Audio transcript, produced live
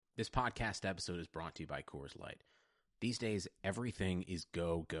This podcast episode is brought to you by Coors Light. These days, everything is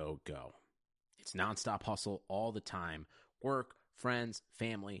go, go, go. It's nonstop hustle all the time. Work, friends,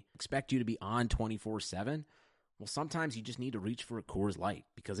 family expect you to be on 24/7. Well, sometimes you just need to reach for a Coors Light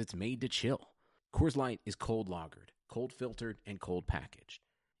because it's made to chill. Coors Light is cold lagered, cold filtered, and cold packaged.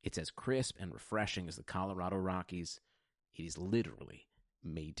 It's as crisp and refreshing as the Colorado Rockies. It is literally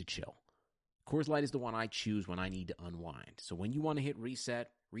made to chill. Coors Light is the one I choose when I need to unwind. So when you want to hit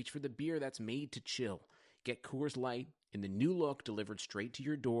reset, reach for the beer that's made to chill. Get Coors Light in the new look delivered straight to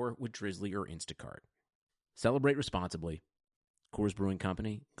your door with Drizzly or Instacart. Celebrate responsibly. Coors Brewing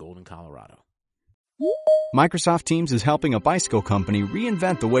Company, Golden, Colorado. Microsoft Teams is helping a bicycle company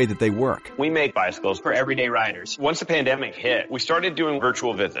reinvent the way that they work. We make bicycles for everyday riders. Once the pandemic hit, we started doing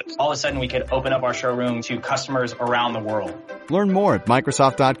virtual visits. All of a sudden, we could open up our showroom to customers around the world. Learn more at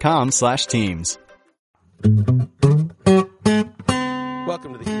Microsoft.com/Teams.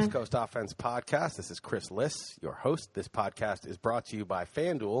 Welcome to the East Coast Offense Podcast. This is Chris Liss, your host. This podcast is brought to you by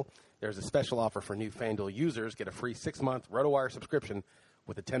FanDuel. There's a special offer for new FanDuel users. Get a free 6-month RotoWire subscription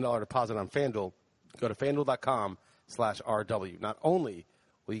with a $10 deposit on FanDuel. Go to FanDuel.com/RW. Not only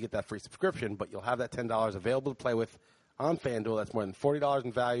will you get that free subscription, but you'll have that $10 available to play with on FanDuel. That's more than $40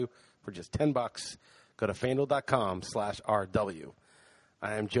 in value for just $10. Go to FanDuel.com/RW.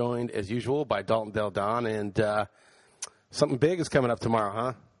 I am joined, as usual, by Dalton, and something big is coming up tomorrow,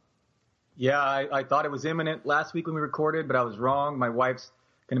 huh? Yeah, I thought it was imminent last week when we recorded, but I was wrong. My wife's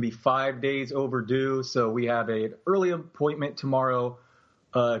going to be 5 days overdue, so we have an early appointment tomorrow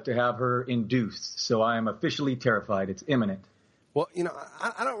to have her induced. So I am officially terrified. It's imminent. Well, you know,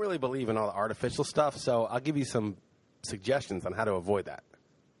 I don't really believe in all the artificial stuff, so I'll give you some suggestions on how to avoid that.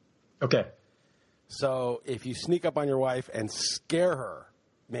 Okay. So if you sneak up on your wife and scare her,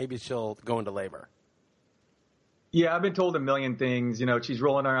 maybe she'll go into labor. Yeah, I've been told a million things. You know, she's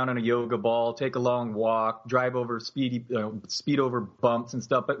rolling around on a yoga ball, take a long walk, drive over speed over bumps and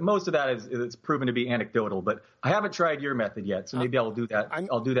stuff. But most of that is proven to be anecdotal. But I haven't tried your method yet, so maybe I'll do that.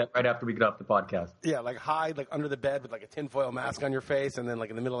 I'll do that right after we get off the podcast. Yeah, like hide like under the bed with like a tinfoil mask on your face, and then like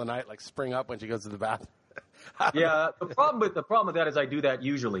in the middle of the night, like spring up when she goes to the bathroom. Yeah, the problem with that is I do that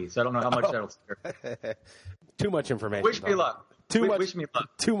usually, so I don't know how much that'll scare. Too much information. Wish me luck. Wish me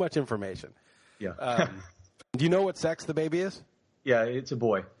luck. Too much information. Yeah. Do you know what sex the baby is? Yeah, it's a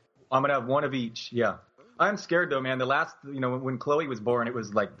boy. I'm going to have one of each, yeah. I'm scared, though, man. The last, when Chloe was born, it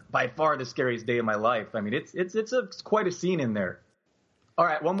was, like, by far the scariest day of my life. I mean, it's quite a scene in there. All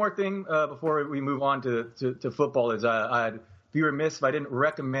right, one more thing before we move on to football is I'd be remiss if I didn't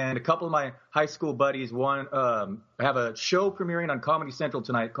recommend a couple of my high school buddies. One, I have a show premiering on Comedy Central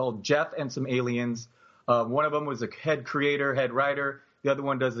tonight called Jeff and Some Aliens. One of them was a head creator, head writer. The other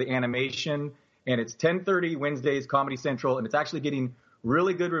one does the animation. And it's 10:30 Wednesdays, Comedy Central, and it's actually getting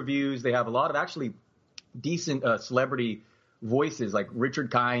really good reviews. They have a lot of actually decent celebrity voices like Richard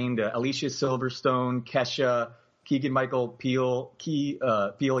Kind, Alicia Silverstone, Kesha, Keegan-Michael Peele,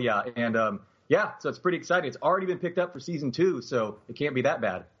 yeah. And, so it's pretty exciting. It's already been picked up for season 2, so it can't be that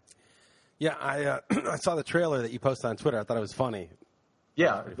bad. Yeah, I saw the trailer that you posted on Twitter. I thought it was funny.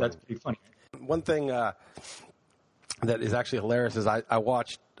 Yeah, that's pretty funny. One thing that is actually hilarious is I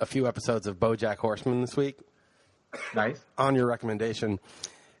watched a few episodes of BoJack Horseman this week. Nice. On your recommendation.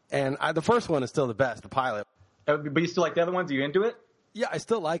 And the first one is still the best, the pilot. But you still like the other ones? Are you into it? Yeah, I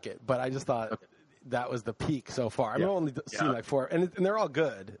still like it, but I just thought that was the peak so far. I've only seen like 4, and they're all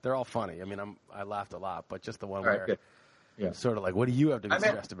good. They're all funny. I mean, I laughed a lot, but just the one where sort of like, what do you have to be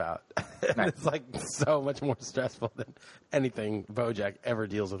stressed about? And it's like so much more stressful than anything BoJack ever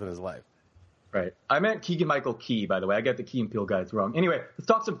deals with in his life. Right. I meant Keegan-Michael Key, by the way. I got the Key and Peele guys wrong. Anyway, let's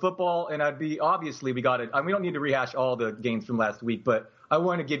talk some football, and obviously we got it. We don't need to rehash all the games from last week, but I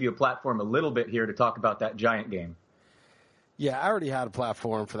want to give you a platform a little bit here to talk about that Giant game. Yeah, I already had a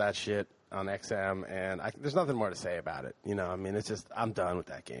platform for that shit on XM, and there's nothing more to say about it. You know, I mean, it's just, I'm done with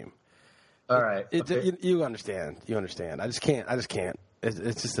that game. All right. Okay. You understand. You understand. I just can't.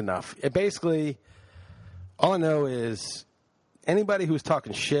 It's just enough. Basically, all I know is anybody who's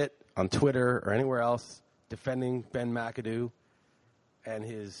talking shit on Twitter or anywhere else defending Ben McAdoo and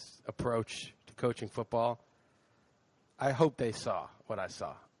his approach to coaching football, I hope they saw what I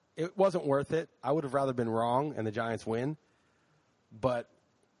saw. It wasn't worth it. I would have rather been wrong and the Giants win. But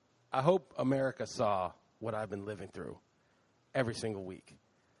I hope America saw what I've been living through every single week.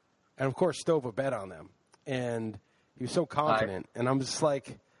 And, of course, stove a bet on them. And he was so confident. And I'm just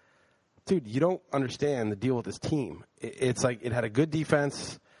like, dude, you don't understand the deal with this team. It's like it had a good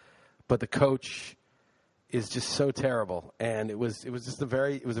defense, but the coach is just so terrible. And it was a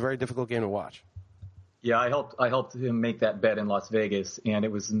very difficult game to watch. Yeah, I helped him make that bet in Las Vegas, and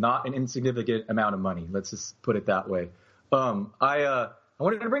it was not an insignificant amount of money. Let's just put it that way. I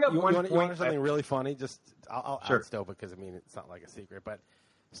wanted to bring up one point. You want something really funny? I'll Sure. add Stopa because, it's not like a secret. But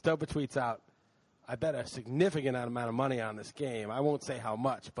Stopa tweets out, I bet a significant amount of money on this game. I won't say how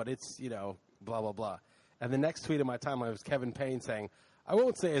much, but it's, blah, blah, blah. And the next tweet of my timeline was Kevin Payne saying, I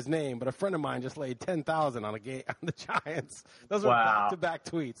won't say his name, but a friend of mine just laid $10,000 on a game on the Giants. Those were back-to-back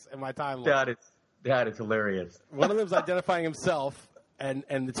tweets in my timeline. That is hilarious. One of them is identifying himself and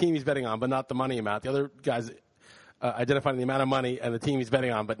the team he's betting on, but not the money amount. The other guy's identifying the amount of money and the team he's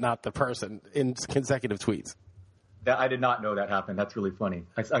betting on, but not the person in consecutive tweets. I did not know that happened. That's really funny.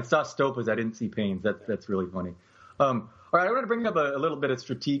 I saw Stopa's. I didn't see Payne's. That's really funny. All right, I want to bring up a little bit of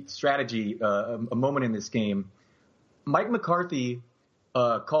strategy, a moment in this game. Mike McCarthy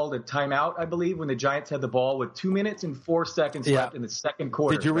called a timeout, I believe, when the Giants had the ball with 2 minutes and 4 seconds left in the second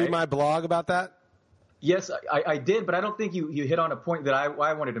quarter. Did you read my blog about that? Yes, I did, but I don't think you hit on a point that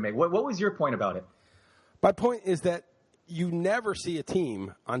I wanted to make. What was your point about it? My point is that you never see a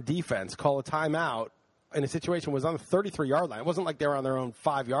team on defense call a timeout in a situation was on the 33-yard line. It wasn't like they were on their own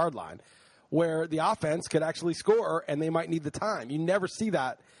 5-yard line where the offense could actually score and they might need the time. You never see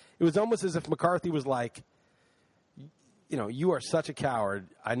that. It was almost as if McCarthy was like, you are such a coward.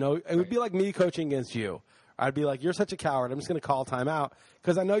 I know it would be like me coaching against you. I'd be like, you're such a coward. I'm just going to call timeout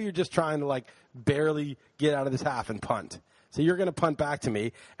because I know you're just trying to barely get out of this half and punt. So you're going to punt back to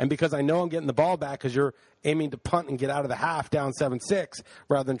me. And because I know I'm getting the ball back because you're aiming to punt and get out of the half down 7-6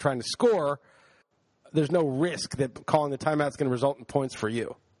 rather than trying to score, there's no risk that calling the timeout is going to result in points for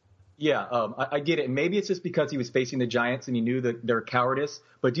you. Yeah, I get it. Maybe it's just because he was facing the Giants and he knew that their cowardice.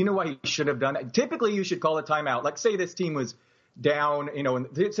 But do you know why he should have done that? Typically, you should call a timeout. Like, say this team was down,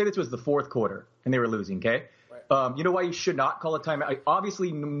 say this was the fourth quarter and they were losing, okay? Right. You know why you should not call a timeout?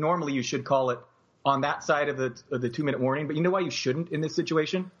 Obviously, normally you should call it on that side of the 2-minute warning, but you know why you shouldn't in this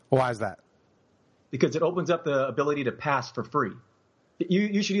situation? Why is that? Because it opens up the ability to pass for free.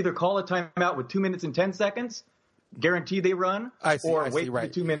 You should either call a timeout with 2 minutes and 10 seconds, guarantee they run, or wait for the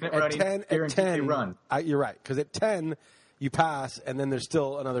 2-minute running, guarantee they run. You're right, because at 10, you pass, and then there's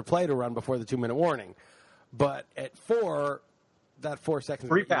still another play to run before the 2-minute warning. But at 4, that 4 seconds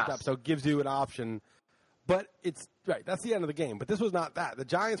free pass. Up, so it gives you an option. But it's right. That's the end of the game. But this was not that. The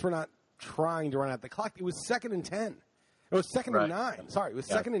Giants were not trying to run out the clock. It was 2nd and 10. It was 2nd and 9. Sorry, it was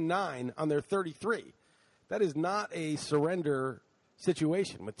 2nd and 9 on their 33. That is not a surrender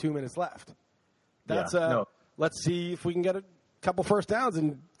situation with 2 minutes left. That's let's see if we can get a couple first downs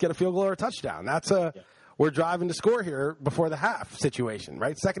and get a field goal or a touchdown. That's we're driving to score here before the half situation,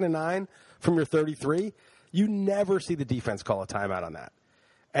 right? 2nd and 9 from your 33. You never see the defense call a timeout on that.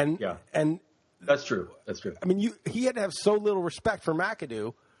 And that's true. That's true. I mean, he had to have so little respect for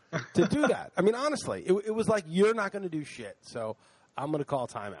McAdoo to do that. I mean, honestly, it was like, you're not going to do shit, so I'm going to call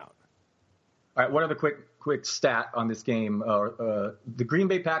timeout. All right, one other quick stat on this game. The Green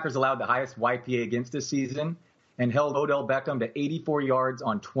Bay Packers allowed the highest YPA against this season and held Odell Beckham to 84 yards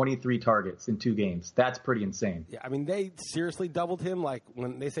on 23 targets in 2 games. That's pretty insane. Yeah, I mean, they seriously doubled him. Like,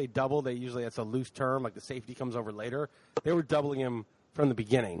 when they say double, that's a loose term. Like, the safety comes over later. They were doubling him from the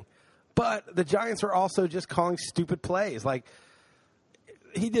beginning. But the Giants are also just calling stupid plays. Like,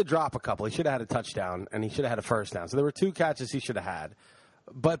 he did drop a couple. He should have had a touchdown, and he should have had a first down. So there were 2 catches he should have had.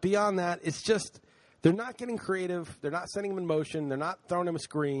 But beyond that, it's just they're not getting creative. They're not sending him in motion. They're not throwing him a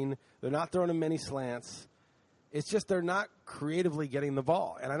screen. They're not throwing him many slants. It's just they're not creatively getting the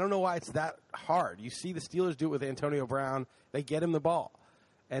ball. And I don't know why it's that hard. You see the Steelers do it with Antonio Brown. They get him the ball.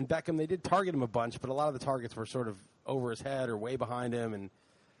 And Beckham, they did target him a bunch, but a lot of the targets were sort of over his head or way behind him. And,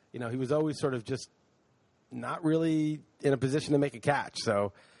 he was always sort of just not really in a position to make a catch.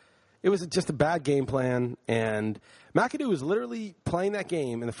 So it was just a bad game plan. And McAdoo was literally playing that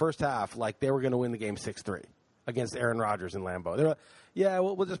game in the first half like they were going to win the game 6-3 against Aaron Rodgers in Lambeau. They were like,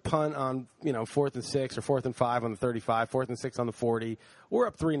 we'll just punt on, 4th and 6 or 4th and 5 on the 35, 4th and 6 on the 40. We're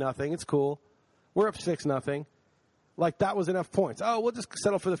up 3-0. It's cool. We're up 6-0. Like, that was enough points. Oh, we'll just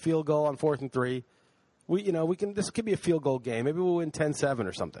settle for the field goal on 4th and 3. This could be a field goal game. Maybe we'll win 10-7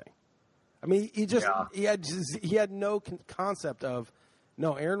 or something. I mean, he had no concept of,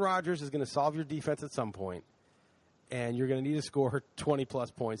 no, Aaron Rodgers is going to solve your defense at some point, and you're going to need to score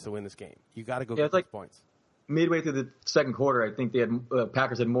 20-plus points to win this game. You got to go get those points. Midway through the second quarter, I think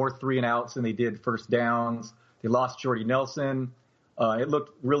Packers had more 3-and-outs than they did first downs. They lost Jordy Nelson. It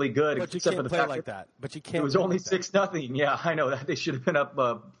looked really good. But you can't play like that. But you can't. It was only 6-0. Yeah, I know that. They should have been up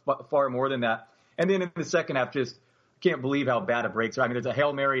far more than that. And then in the second half, just can't believe how bad it breaks. I mean, there's a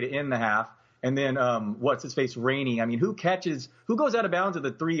Hail Mary to end the half. And then what's his face, Rainey. I mean, who goes out of bounds at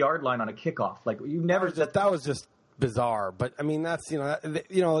the 3-yard line on a kickoff? Like you never. That was just bizarre. But I mean, that's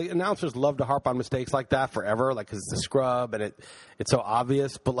announcers love to harp on mistakes like that forever, like because it's a scrub and it's so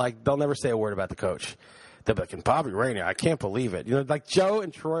obvious. But like they'll never say a word about the coach. They'll be like, and Bobby Rainey, I can't believe it. Like Joe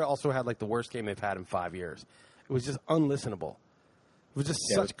and Troy also had like the worst game they've had in 5 years. It was just unlistenable. It was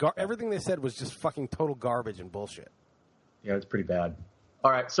just everything they said was just fucking total garbage and bullshit. Yeah, it's pretty bad.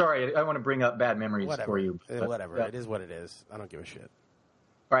 All right, sorry, I want to bring up bad memories for you. Whatever, it is what it is. I don't give a shit.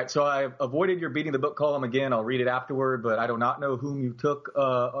 All right, so I avoided your beating the book column again. I'll read it afterward, but I do not know whom you took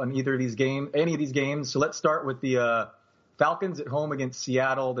on any of these games. So let's start with the Falcons at home against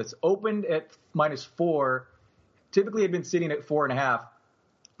Seattle. That's opened at -4. Typically, had been sitting at 4.5.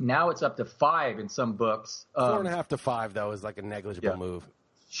 Now it's up to 5 in some books. 4.5 to 5 though is like a negligible move.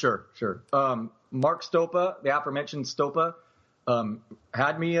 Sure. Mark Stopa, the aforementioned Stopa,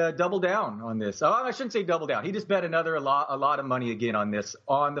 had me double down on this. Oh, I shouldn't say double down. He just bet a lot of money again on this,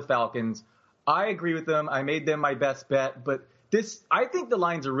 on the Falcons. I agree with them. I made them my best bet, but I think the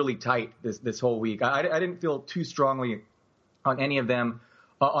lines are really tight this whole week. I didn't feel too strongly on any of them.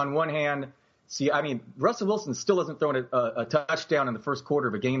 On one hand, Russell Wilson still hasn't thrown a touchdown in the first quarter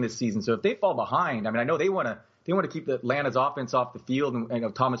of a game this season. So if they fall behind, I know they want to keep Atlanta's offense off the field,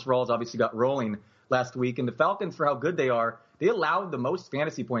 and Thomas Rawls obviously got rolling last week. And the Falcons, for how good they are, they allowed the most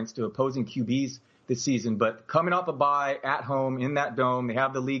fantasy points to opposing QBs this season. But coming off a bye at home in that dome, they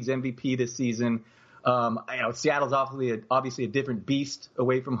have the league's MVP this season. Seattle's obviously a different beast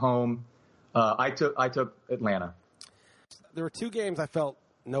away from home. I took Atlanta. There were 2 games I felt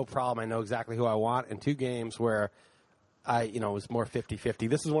no problem. I know exactly who I want, and 2 games where it was more 50-50.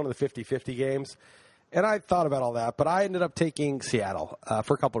 This is one of the 50-50 games, and I thought about all that, but I ended up taking Seattle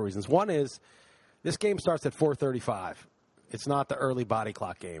for a couple of reasons. One is this game starts at 4:35. It's not the early body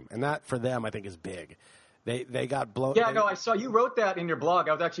clock game, and that for them I think is big. They got blown. Yeah, I saw you wrote that in your blog.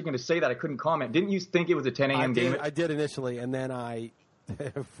 I was actually going to say that. I couldn't comment. Didn't you think it was a 10 a.m. game? I did initially, and then I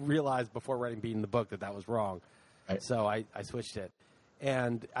realized before beating the book that was wrong. Right. So I switched it.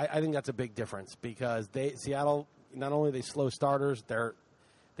 And I think that's a big difference because Seattle, not only are they slow starters,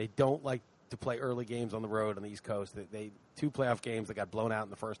 they don't like to play early games on the road on the East Coast. They 2 playoff games that got blown out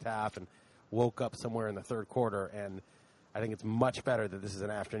in the first half and woke up somewhere in the third quarter. And I think it's much better that this is an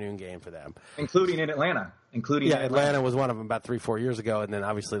afternoon game for them. Including in Atlanta. Atlanta was one of them about 3-4 years ago, and then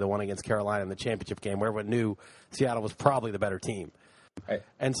obviously the one against Carolina in the championship game where everyone knew Seattle was probably the better team. Right.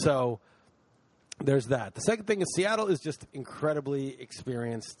 And so there's that. The second thing is Seattle is just incredibly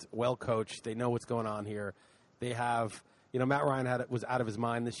experienced, well-coached. They know what's going on here. They have, Matt Ryan was out of his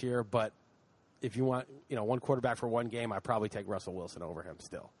mind this year, but if you want, one quarterback for one game, I'd probably take Russell Wilson over him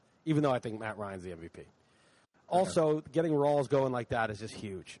still, even though I think Matt Ryan's the MVP. Also, getting Rawls going like that is just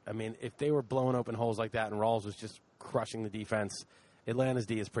huge. I mean, if they were blowing open holes like that and Rawls was just crushing the defense, Atlanta's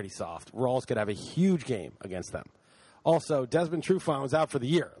D is pretty soft. Rawls could have a huge game against them. Also, Desmond Trufant was out for the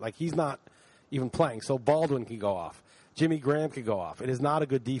year. Like, he's not even playing. So Baldwin can go off. Jimmy Graham could go off. It is not a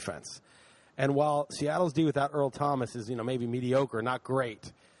good defense. And while Seattle's D without Earl Thomas is, maybe mediocre, not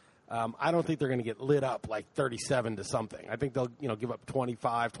great, I don't think they're going to get lit up like 37 to something. I think they'll, give up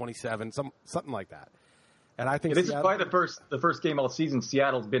 25, 27, something like that. And I think this is probably the first game all season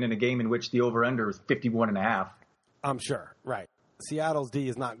Seattle's been in a game in which the over-under is 51.5. I'm sure, right. Seattle's D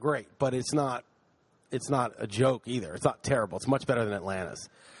is not great, but it's not a joke either. It's not terrible. It's much better than Atlanta's.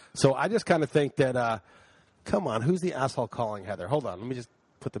 So I just kind of think that, come on, who's the asshole calling Heather? Hold on. Let me just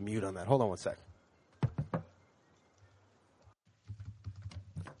put the mute on that. Hold on one sec.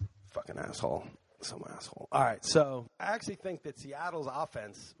 Fucking asshole. Some asshole. All right, so I actually think that Seattle's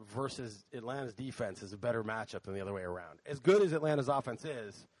offense versus Atlanta's defense is a better matchup than the other way around. As good as Atlanta's offense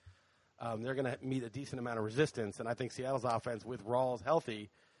is, they're going to meet a decent amount of resistance, and I think Seattle's offense, with Rawls healthy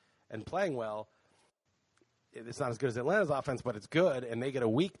and playing well, it's not as good as Atlanta's offense, but it's good, and they get a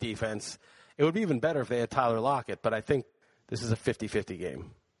weak defense. It would be even better if they had Tyler Lockett, but I think this is a 50-50 game.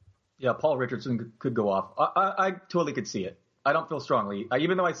 Yeah, Paul Richardson could go off. I totally could see it. I don't feel strongly.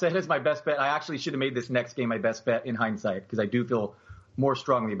 Even though I said it's my best bet, I actually should have made this next game my best bet in hindsight because I do feel more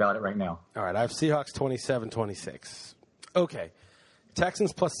strongly about it right now. All right, I have Seahawks 27-26. Okay,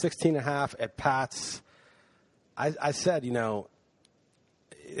 Texans plus 16.5 at Pats. I said,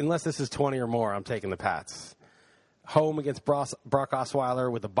 unless this is 20 or more, I'm taking the Pats. Home against Brock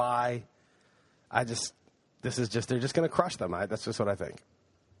Osweiler with a bye. They're just going to crush them. That's just what I think.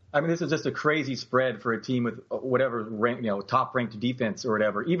 I mean, this is just a crazy spread for a team with whatever top-ranked defense or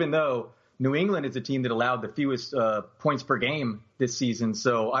whatever, even though New England is a team that allowed the fewest points per game this season.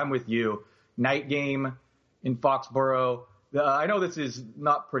 So I'm with you. Night game in Foxborough. I know this is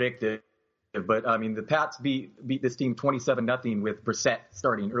not predicted, But I mean, the Pats beat this team 27-0 with Brissett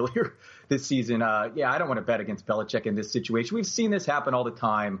starting earlier this season. I don't want to bet against Belichick in this situation. We've seen this happen all the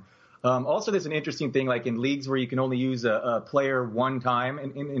time. Also, there's an interesting thing, like in leagues where you can only use a player one time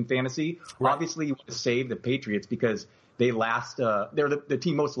in fantasy. Right. Obviously, you want to save the Patriots because they last. They're the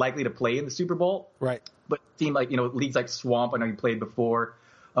team most likely to play in the Super Bowl. Right. But team like leagues like Swamp, I know you played before.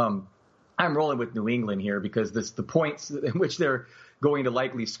 I'm rolling with New England here because the points in which they're going to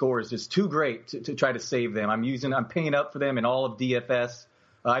likely score is just too great to try to save them. I'm paying up for them in all of DFS.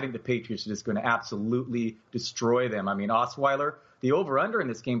 I think the Patriots are just going to absolutely destroy them. I mean, Osweiler, the over-under in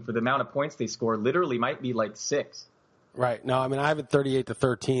this game for the amount of points they score literally might be like 6. Right. No, I mean, I have it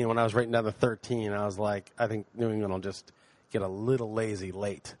 38-13. When I was writing down the 13, I was like, I think New England will just get a little lazy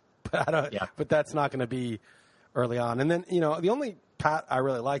late. But that's not going to be early on. And then, the only Pat I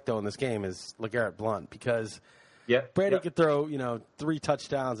really like, though, in this game is LeGarrette Blount because Brady could throw, 3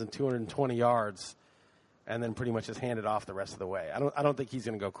 touchdowns and 220 yards and then pretty much just hand it off the rest of the way. I don't think he's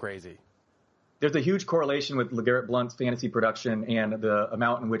going to go crazy. There's a huge correlation with LeGarrette Blount's fantasy production and the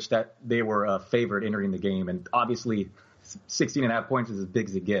amount in which that they were favored entering the game. And obviously, 16.5 points is as big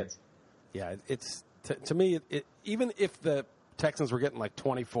as it gets. Yeah, it's to me, even if the Texans were getting like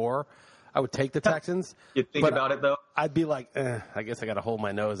 24, I would take the Texans. You think about it, though? I'd be like, I guess I got to hold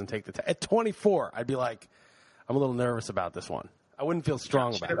my nose and take at 24, I'd be like, I'm a little nervous about this one. I wouldn't feel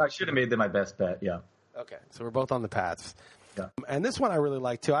strong about it. I should have made them my best bet, yeah. Okay, so we're both on the Pats. Yeah. And this one I really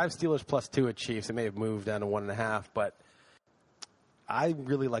like, too. I have Steelers +2 at Chiefs. It may have moved down to 1.5, but I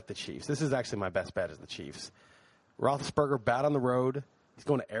really like the Chiefs. This is actually my best bet is the Chiefs. Roethlisberger bad on the road. He's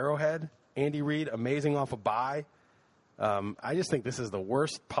going to Arrowhead. Andy Reid, amazing off a bye. I just think this is the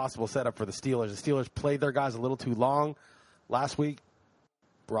worst possible setup for the Steelers. The Steelers played their guys a little too long last week.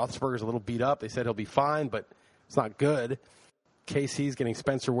 Roethlisberger's a little beat up. They said he'll be fine, but it's not good. KC's getting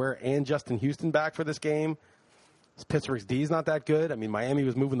Spencer Ware and Justin Houston back for this game. Pittsburgh's D is not that good. I mean, Miami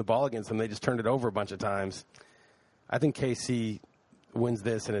was moving the ball against them. They just turned it over a bunch of times. I think KC wins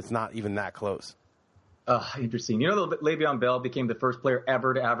this, and it's not even that close. Interesting. Le'Veon Bell became the first player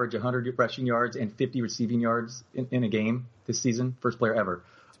ever to average 100 rushing yards and 50 receiving yards in a game this season. First player ever.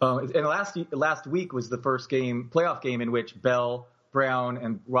 And last week was the first playoff game in which Bell, Brown,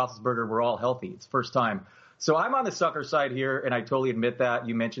 and Roethlisberger were all healthy. It's first time. So I'm on the sucker side here, and I totally admit that.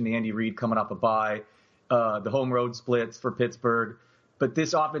 You mentioned the Andy Reid coming off a bye. The home road splits for Pittsburgh. But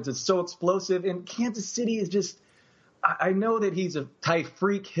this offense is so explosive, and Kansas City is just – I know that he's a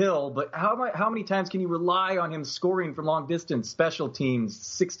Tyreek Hill, but how many times can you rely on him scoring from long distance, special teams,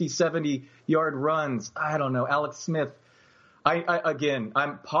 60, 70-yard runs? I don't know. Alex Smith.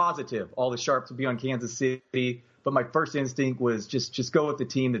 I'm positive all the sharps will be on Kansas City, but my first instinct was just go with the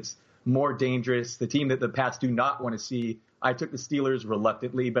team that's more dangerous, the team that the Pats do not want to see. I took the Steelers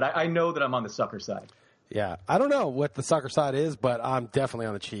reluctantly, but I know that I'm on the sucker side. Yeah, I don't know what the sucker side is, but I'm definitely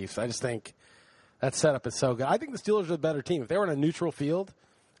on the Chiefs. I just think that setup is so good. I think the Steelers are the better team. If they were on a neutral field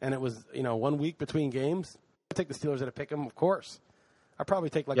and it was 1 week between games, I'd take the Steelers at a pick 'em, of course. I'd probably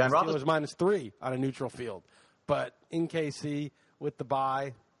take the Steelers -3 on a neutral field. But in KC with the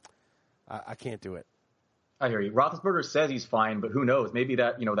bye, I can't do it. I hear you. Roethlisberger says he's fine, but who knows? Maybe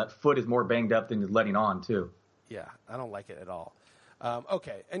that foot is more banged up than he's letting on, too. Yeah, I don't like it at all.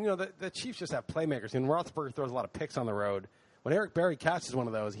 Okay, and the Chiefs just have playmakers. And Roethlisberger throws a lot of picks on the road. When Eric Berry catches one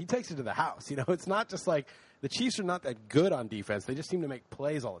of those, he takes it to the house. It's not just like the Chiefs are not that good on defense. They just seem to make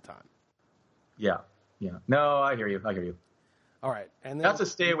plays all the time. Yeah. No, I hear you. All right, and then, that's a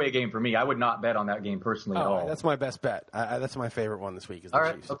stay-away game for me. I would not bet on that game personally at all. Right, that's my best bet. That's my favorite one this week is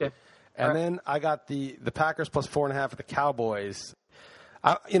the Chiefs. Okay. And then I got the Packers +4.5 at the Cowboys.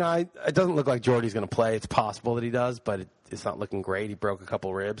 It doesn't look like Jordy's going to play. It's possible that he does, but it's not looking great. He broke a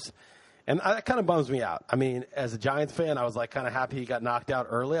couple ribs. And that kind of bums me out. I mean, as a Giants fan, I was like kind of happy he got knocked out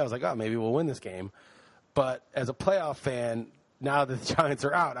early. I was like, maybe we'll win this game. But as a playoff fan, now that the Giants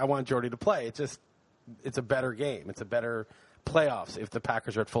are out, I want Jordy to play. It's a better game. It's a better playoffs if the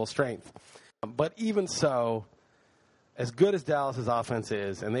Packers are at full strength. But even so, as good as Dallas's offense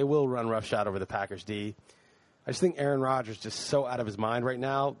is, and they will run roughshod over the Packers D, I just think Aaron Rodgers is just so out of his mind right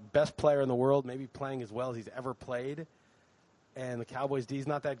now. Best player in the world, maybe playing as well as he's ever played. And the Cowboys' D is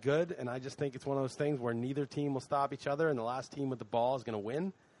not that good. And I just think it's one of those things where neither team will stop each other, and the last team with the ball is going to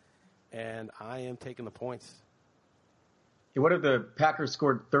win. And I am taking the points. Hey, what if the Packers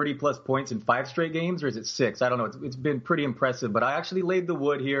scored 30-plus points in 5 straight games, or is it 6? I don't know. It's been pretty impressive. But I actually laid the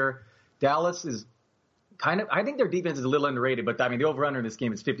wood here. Dallas is I think their defense is a little underrated, but I mean, the over-under in this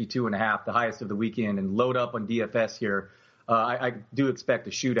game is 52.5, the highest of the weekend, and load up on DFS here. I do expect a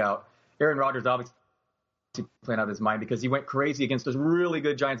shootout. Aaron Rodgers obviously playing out of his mind because he went crazy against a really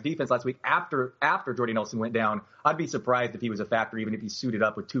good Giants defense last week after Jordy Nelson went down. I'd be surprised if he was a factor, even if he suited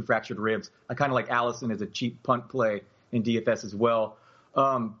up with 2 fractured ribs. I kind of like Allison as a cheap punt play in DFS as well.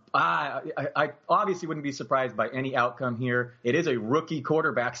 I obviously wouldn't be surprised by any outcome here. It is a rookie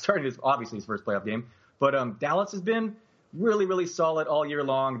quarterback starting his first playoff game. But Dallas has been really, really solid all year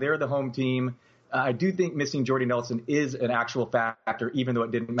long. They're the home team. I do think missing Jordy Nelson is an actual factor, even though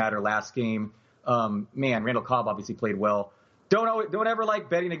it didn't matter last game. Randall Cobb obviously played well. Don't ever like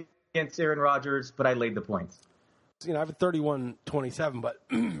betting against Aaron Rodgers, but I laid the points. I have a 31-27, but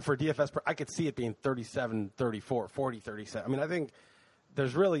for DFS, I could see it being 37-34, 40-37. I mean, I think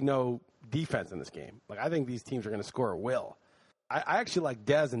there's really no defense in this game. Like, I think these teams are going to score at will. I actually like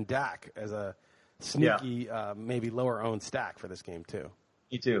Dez and Dak as a sneaky, maybe lower-owned stack for this game, too.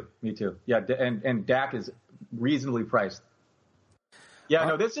 Me too. Yeah, and Dak is reasonably priced. Yeah,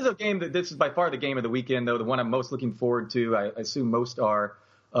 no, this is by far the game of the weekend, though. The one I'm most looking forward to, I assume most are,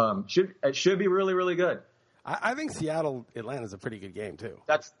 should be really, really good. I think Seattle-Atlanta is a pretty good game, too.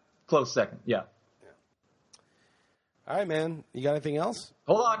 That's close second, yeah. All right, man. You got anything else?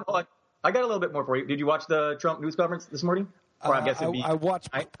 Hold on. I got a little bit more for you. Did you watch the Trump news conference this morning? Or I watched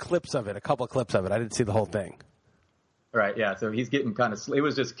clips of it, a couple of clips of it. I didn't see the whole thing. Right, yeah. So he's getting kind of. It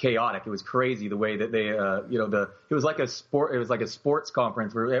was just chaotic. It was crazy the way that they, it was like a sport. It was like a sports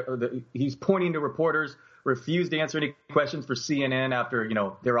conference where he's pointing to reporters, refused to answer any questions for CNN after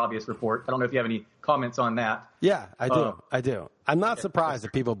their obvious report. I don't know if you have any comments on that. Yeah, I do. I'm not surprised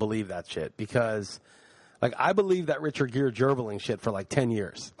that people believe that shit because, like, I believe that Richard Gere gerbiling shit for like 10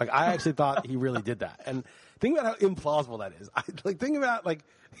 years. Like, I actually thought he really did that. And think about how implausible that is. Think about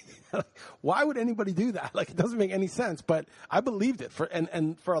why would anybody do that? Like, it doesn't make any sense. But I believed it for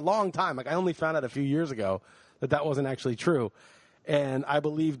a long time. Like, I only found out a few years ago that wasn't actually true. And I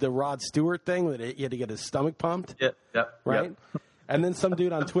believed the Rod Stewart thing that he had to get his stomach pumped. Yep. Right. Yep. And then some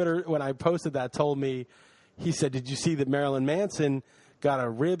dude on Twitter, when I posted that, told me, he said, "Did you see that Marilyn Manson got a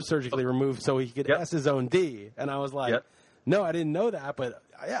rib surgically removed so he could S his own D?" And I was like, "No, I didn't know that, but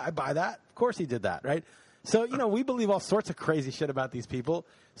yeah, I buy that. Of course he did that, right?" So, we believe all sorts of crazy shit about these people.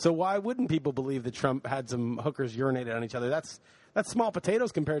 So why wouldn't people believe that Trump had some hookers urinated on each other? That's small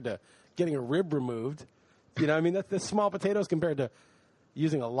potatoes compared to getting a rib removed. You know what I mean? That's small potatoes compared to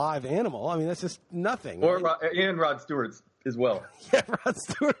using a live animal. I mean, that's just nothing. Or and Rod Stewart's as well. Yeah, Rod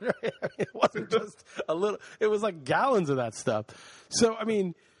Stewart. It wasn't just a little. It was like gallons of that stuff. So, I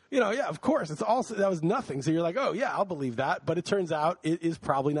mean, of course, that was nothing. So you're like, oh, yeah, I'll believe that. But it turns out it is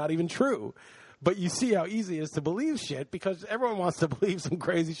probably not even true. But you see how easy it is to believe shit because everyone wants to believe some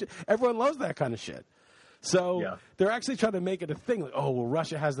crazy shit. Everyone loves that kind of shit. So they're actually trying to make it a thing. Like, oh, well,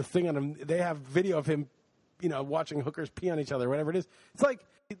 Russia has the thing on him. They have video of him, watching hookers pee on each other, whatever it is. It's like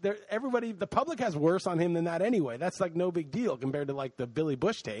the public has worse on him than that anyway. That's like no big deal compared to like the Billy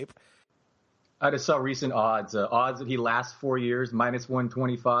Bush tape. I just saw recent odds. Odds that he lasts 4 years,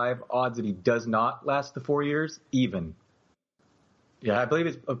 -125. Odds that he does not last the 4 years, even. Yeah, I believe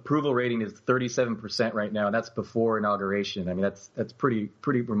his approval rating is 37% right now, and that's before inauguration. I mean, that's pretty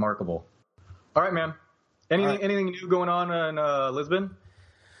remarkable. All right, man. Anything new going on in Lisbon?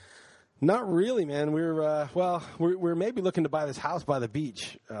 Not really, man. We're maybe looking to buy this house by the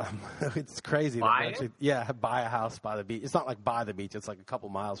beach. It's crazy. Buy it? Yeah, buy a house by the beach. It's not like by the beach. It's like a couple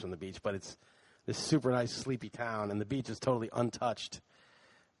miles from the beach, but it's this super nice, sleepy town, and the beach is totally untouched.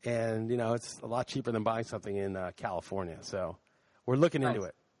 And, it's a lot cheaper than buying something in California. So we're looking into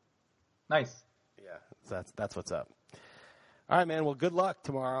it. Nice. Yeah, that's what's up. All right, man. Well, good luck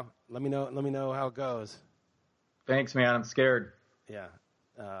tomorrow. Let me know how it goes. Thanks, man. I'm scared. Yeah.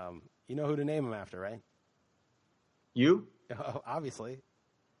 You know who to name him after, right? You? Oh, obviously.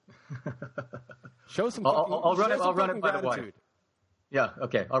 Show some. I'll run it by the wife. Yeah.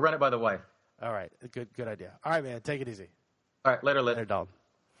 Okay. I'll run it by the wife. All right. Good idea. All right, man. Take it easy. All right. Later, Dalton.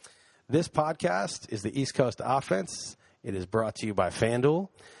 This podcast is the East Coast Offense. It is brought to you by FanDuel.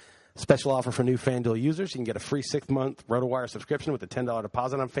 Special offer for new FanDuel users. You can get a free 6-month RotoWire subscription with a $10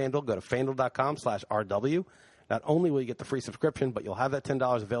 deposit on FanDuel. Go to FanDuel.com/RW. Not only will you get the free subscription, but you'll have that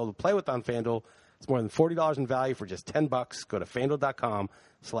 $10 available to play with on FanDuel. It's more than $40 in value for just $10. Go to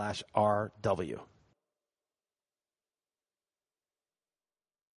FanDuel.com/RW.